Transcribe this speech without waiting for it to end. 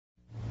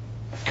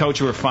Coach,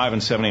 you were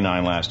 5-79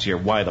 last year.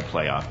 Why the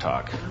playoff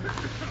talk?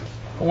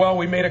 Well,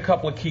 we made a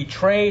couple of key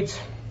trades,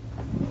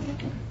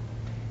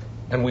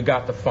 and we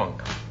got the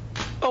funk.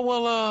 Oh,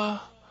 well,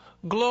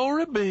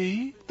 glory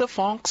be, the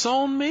funk's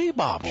on me,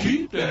 Bobble.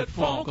 Keep that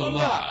funk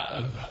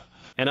alive.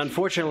 And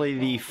unfortunately,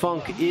 the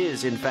funk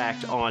is, in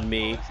fact, on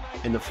me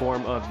in the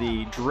form of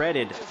the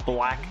dreaded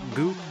Black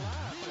Goop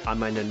on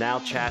my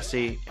Nanao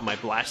chassis and my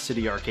Blast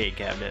City arcade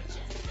cabinet.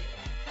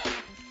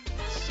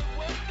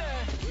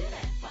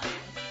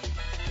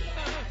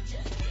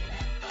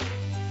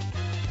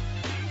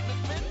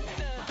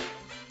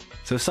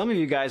 So some of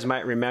you guys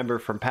might remember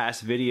from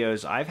past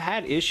videos, I've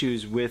had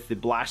issues with the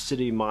Blast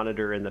City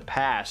monitor in the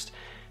past,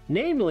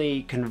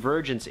 namely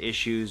convergence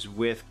issues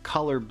with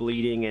color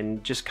bleeding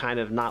and just kind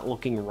of not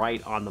looking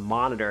right on the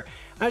monitor.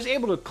 I was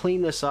able to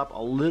clean this up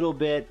a little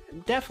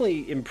bit,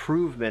 definitely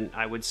improvement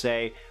I would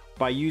say,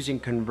 by using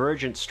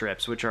convergence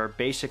strips, which are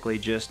basically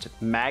just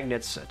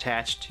magnets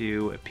attached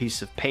to a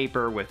piece of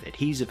paper with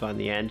adhesive on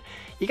the end.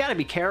 You got to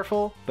be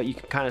careful, but you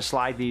can kind of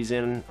slide these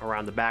in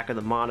around the back of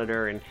the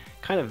monitor and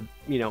kind of,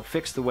 you know,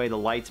 fix the way the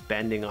light's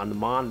bending on the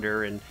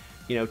monitor, and,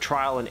 you know,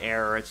 trial and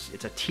error.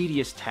 It's a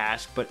tedious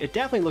task, but it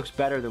definitely looks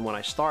better than when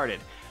I started.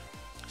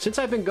 Since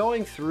I've been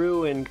going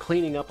through and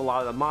cleaning up a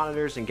lot of the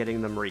monitors and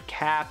getting them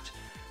recapped,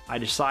 I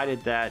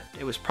decided that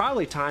it was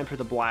probably time for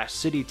the Blast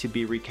City to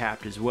be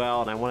recapped as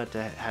well, and I wanted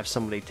to have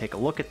somebody take a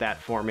look at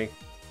that for me.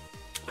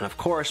 And of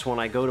course, when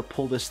I go to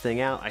pull this thing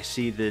out, I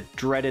see the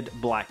dreaded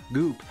Black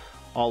Goop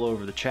all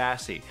over the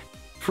chassis.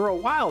 For a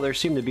while, there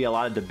seemed to be a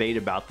lot of debate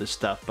about this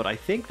stuff, but I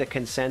think the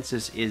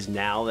consensus is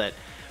now that,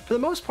 for the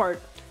most part,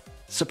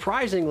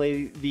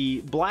 surprisingly,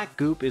 the Black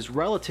Goop is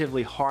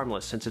relatively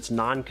harmless since it's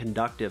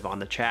non-conductive on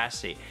the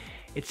chassis.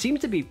 It seems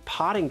to be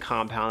potting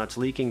compound that's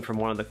leaking from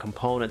one of the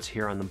components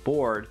here on the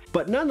board,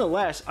 but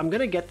nonetheless, I'm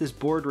gonna get this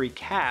board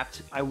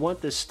recapped. I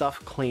want this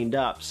stuff cleaned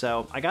up,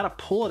 so I gotta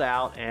pull it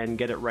out and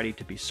get it ready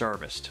to be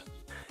serviced.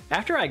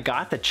 After I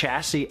got the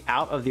chassis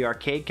out of the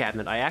arcade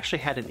cabinet, I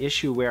actually had an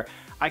issue where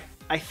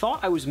I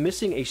thought I was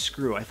missing a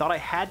screw. I thought I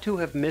had to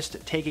have missed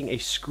taking a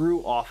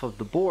screw off of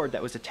the board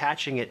that was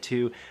attaching it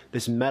to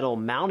this metal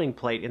mounting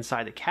plate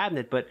inside the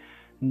cabinet, but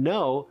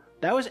no,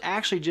 that was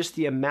actually just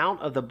the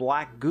amount of the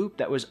Black Goop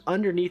that was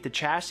underneath the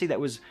chassis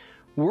that was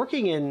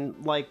working in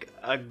like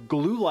a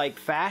glue-like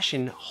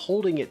fashion,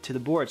 holding it to the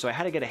board. So I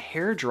had to get a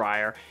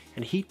hairdryer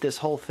and heat this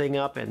whole thing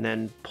up and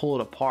then pull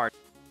it apart.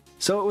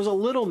 So it was a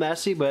little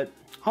messy, but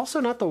also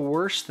not the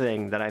worst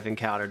thing that I've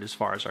encountered as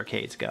far as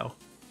arcades go.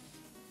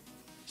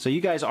 So you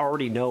guys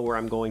already know where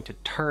I'm going to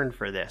turn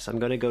for this. I'm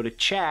going to go to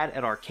Chad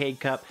at Arcade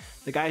Cup.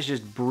 The guy's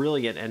just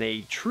brilliant and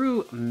a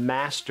true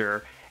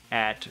master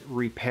at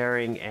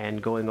repairing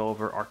and going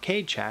over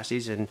arcade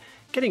chassis and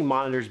getting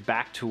monitors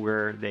back to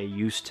where they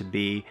used to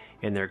be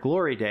in their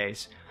glory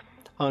days.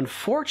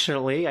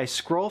 Unfortunately, I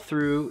scroll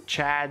through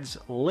Chad's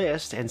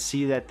list and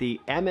see that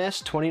the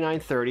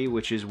MS-2930,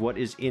 which is what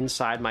is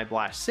inside my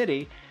Blast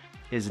City,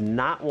 is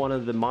not one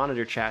of the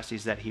monitor chassis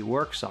that he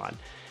works on.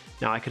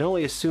 Now, I can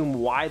only assume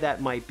why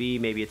that might be.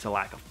 Maybe it's a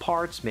lack of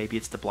parts, maybe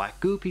it's the Black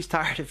Goop he's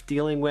tired of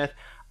dealing with.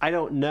 I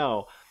don't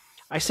know.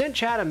 I sent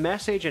Chad a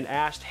message and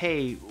asked,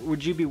 hey,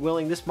 would you be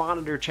willing? This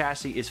monitor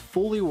chassis is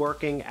fully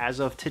working as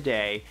of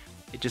today.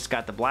 It just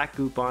got the Black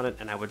Goop on it,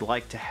 and I would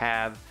like to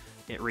have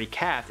it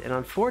recapped. And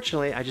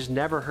unfortunately, I just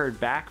never heard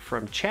back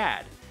from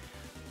Chad.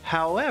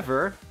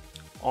 However,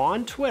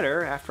 on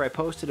Twitter, after I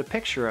posted a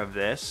picture of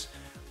this,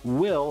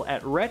 Will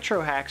at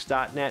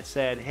retrohacks.net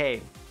said,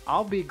 hey,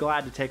 I'll be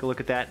glad to take a look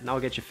at that and I'll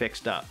get you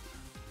fixed up.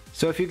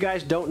 So if you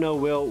guys don't know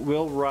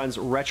Will runs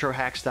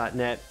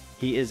retrohacks.net.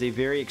 He is a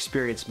very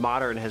experienced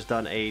modder and has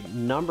done a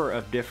number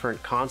of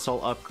different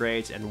console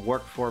upgrades and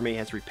work for me,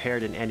 has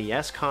repaired an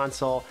NES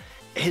console.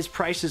 His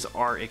prices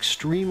are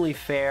extremely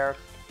fair.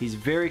 He's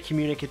very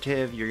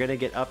communicative. You're gonna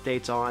get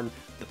updates on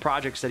the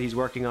projects that he's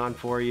working on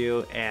for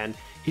you, and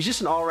he's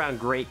just an all-around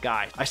great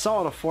guy. I saw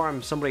on a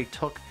forum somebody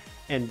took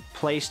and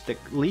placed the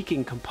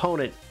leaking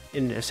component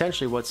in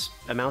essentially what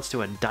amounts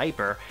to a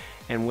diaper,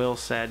 and Will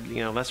said,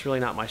 you know, that's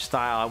really not my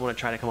style. I want to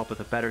try to come up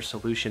with a better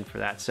solution for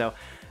that. So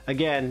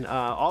again,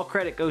 all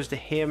credit goes to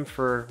him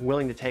for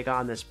willing to take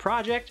on this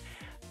project.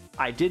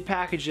 I did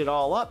package it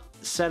all up,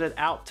 sent it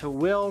out to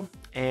Will,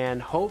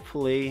 and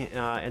hopefully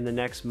in the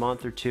next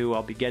month or two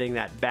I'll be getting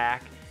that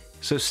back.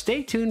 So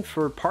stay tuned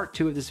for part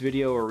 2 of this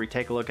video where we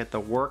take a look at the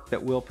work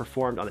that Will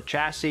performed on the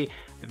chassis.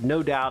 I have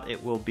no doubt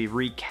it will be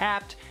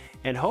recapped,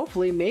 and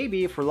hopefully,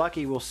 maybe if we're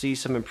lucky, we'll see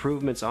some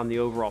improvements on the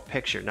overall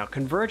picture. Now,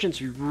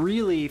 convergence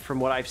really,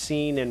 from what I've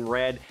seen and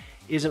read,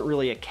 isn't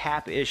really a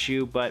cap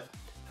issue, but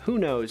who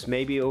knows,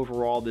 maybe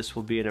overall this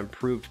will be an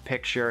improved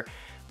picture.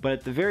 But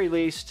at the very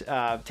least,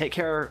 take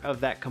care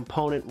of that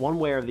component one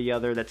way or the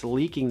other that's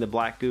leaking the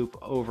Black Goop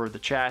over the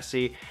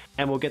chassis,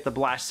 and we'll get the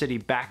Blast City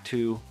back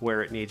to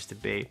where it needs to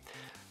be.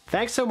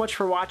 Thanks so much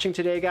for watching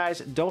today, guys.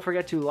 Don't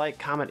forget to like,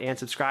 comment, and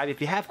subscribe. If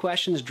you have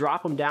questions,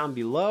 drop them down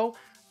below.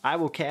 I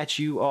will catch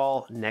you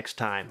all next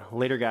time.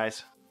 Later,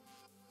 guys.